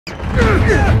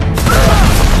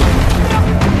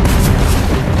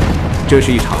这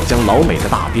是一场将老美的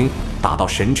大兵打到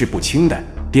神志不清的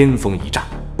巅峰一战。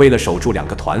为了守住2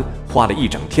个团，花了一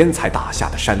整天才打下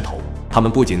的山头。他们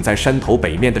不仅在山头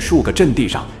北面的数个阵地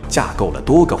上架构了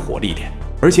多个火力点，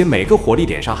而且每个火力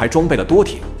点上还装备了多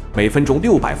挺每分钟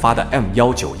600发的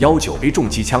M1919A 重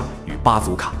机枪与巴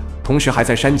祖卡。同时还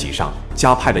在山脊上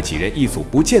加派了几人一组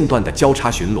不间断的交叉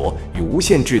巡逻与无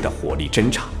限制的火力侦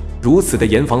察。如此的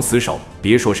严防死守，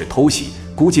别说是偷袭，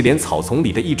估计连草丛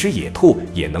里的一只野兔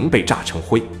也能被炸成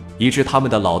灰。以致他们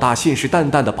的老大信誓旦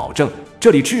旦地保证，这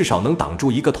里至少能挡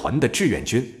住1个团的志愿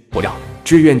军。不料，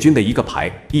志愿军的1个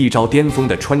排一招巅峰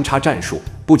的穿插战术，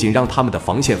不仅让他们的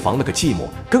防线防了个寂寞，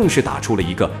更是打出了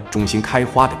一个中心开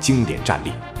花的经典战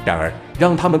例。然而，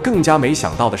让他们更加没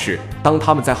想到的是，当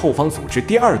他们在后方组织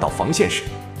第2道防线时，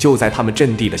就在他们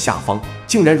阵地的下方，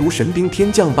竟然如神兵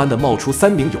天将般的冒出3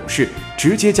名勇士，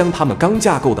直接将他们刚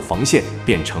架构的防线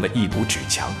变成了一堵纸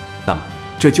墙。那么，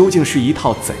这究竟是一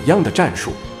套怎样的战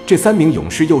术？这3名勇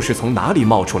士又是从哪里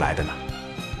冒出来的呢？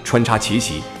穿插奇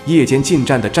袭、夜间近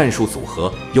战的战术组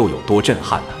合又有多震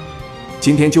撼呢？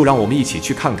今天就让我们一起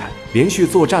去看看，连续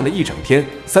作战了一整天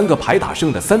，3个排打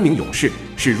胜的3名勇士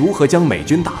是如何将美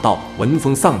军打到闻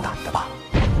风丧胆的吧。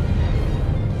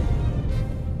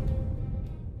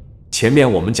前面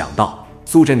我们讲到，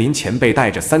苏振林前辈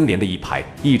带着3连的一排，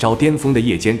一招巅峰的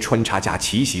夜间穿插加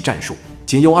奇袭战术，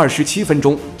仅用27分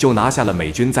钟就拿下了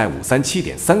美军在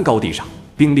537.3高地上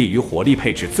兵力与火力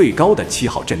配置最高的7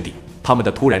号阵地。他们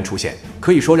的突然出现，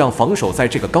可以说让防守在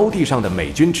这个高地上的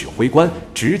美军指挥官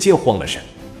直接慌了神。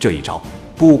这一招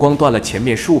不光断了前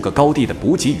面数个高地的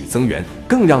补给与增援，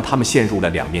更让他们陷入了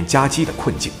2面夹击的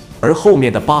困境。而后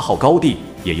面的8号高地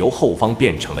也由后方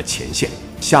变成了前线，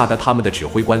吓得他们的指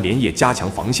挥官连夜加强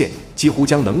防线，几乎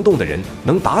将能动的人、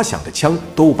能打响的枪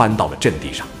都搬到了阵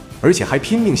地上，而且还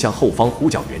拼命向后方呼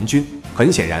叫援军。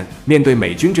很显然，面对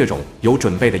美军这种有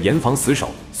准备的严防死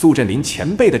守，苏振林前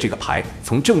辈的这个排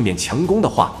从正面强攻的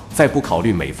话，在不考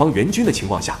虑美方援军的情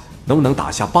况下，能不能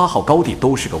打下8号高地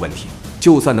都是个问题。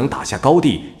就算能打下高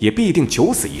地，也必定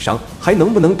9死1伤，还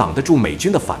能不能挡得住美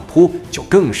军的反扑，就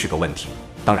更是个问题。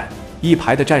当然，一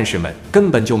排的战士们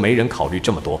根本就没人考虑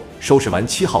这么多，收拾完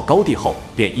7号高地后，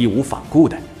便义无反顾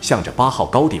地向着8号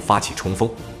高地发起冲锋。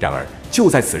然而，就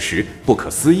在此时，不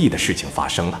可思议的事情发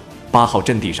生了，8号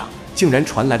阵地上竟然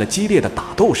传来了激烈的打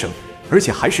斗声，而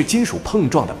且还是金属碰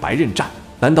撞的白刃战。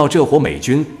难道这伙美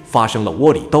军发生了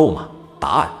窝里斗吗？答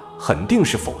案肯定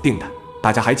是否定的。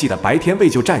大家还记得白天为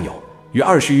救战友与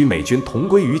20余美军同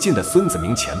归于尽的孙子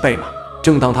明前辈吗？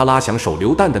正当他拉响手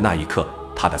榴弹的那一刻，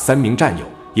他的3名战友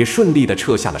也顺利地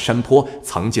撤下了山坡，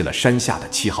藏进了山下的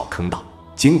7号坑道。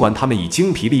尽管他们已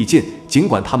精疲力尽，尽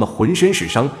管他们浑身是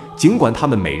伤，尽管他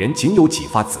们每人仅有几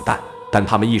发子弹，但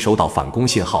他们一收到反攻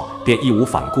信号，便义无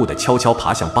反顾地悄悄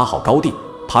爬向8号高地，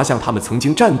爬向他们曾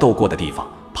经战斗过的地方，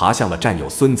爬向了战友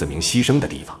孙子明牺牲的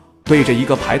地方，对着1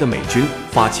个排的美军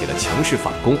发起了强势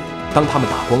反攻。当他们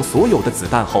打光所有的子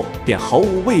弹后，便毫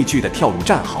无畏惧地跳入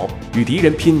战壕，与敌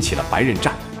人拼起了白刃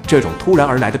战。这种突然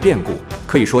而来的变故，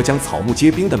可以说将草木皆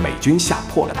兵的美军吓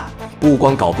破了胆，不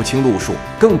光搞不清路数，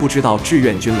更不知道志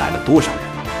愿军来了多少人。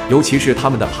尤其是他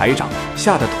们的排长，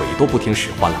吓得腿都不听使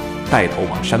唤了，带头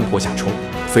往山坡下冲。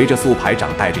随着苏排长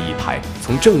带着一排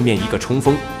从正面一个冲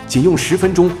锋，仅用10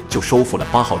分钟就收复了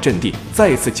8号阵地，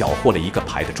再次缴获了1个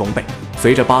排的装备。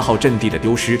随着8号阵地的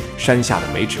丢失，山下的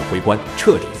美指挥官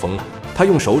彻底疯了，他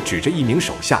用手指着1名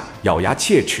手下，咬牙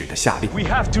切齿地下令 ：“We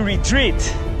have to retreat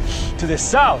to the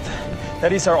south.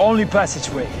 That is our only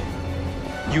passageway.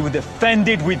 You defend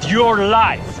it with your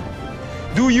life.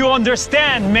 Do you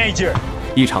understand, Major?”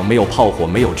 一场没有炮火、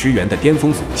没有支援的巅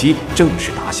峰阻击正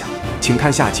式打响。请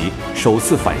看下集：首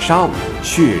次反杀舞，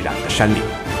血染的山岭。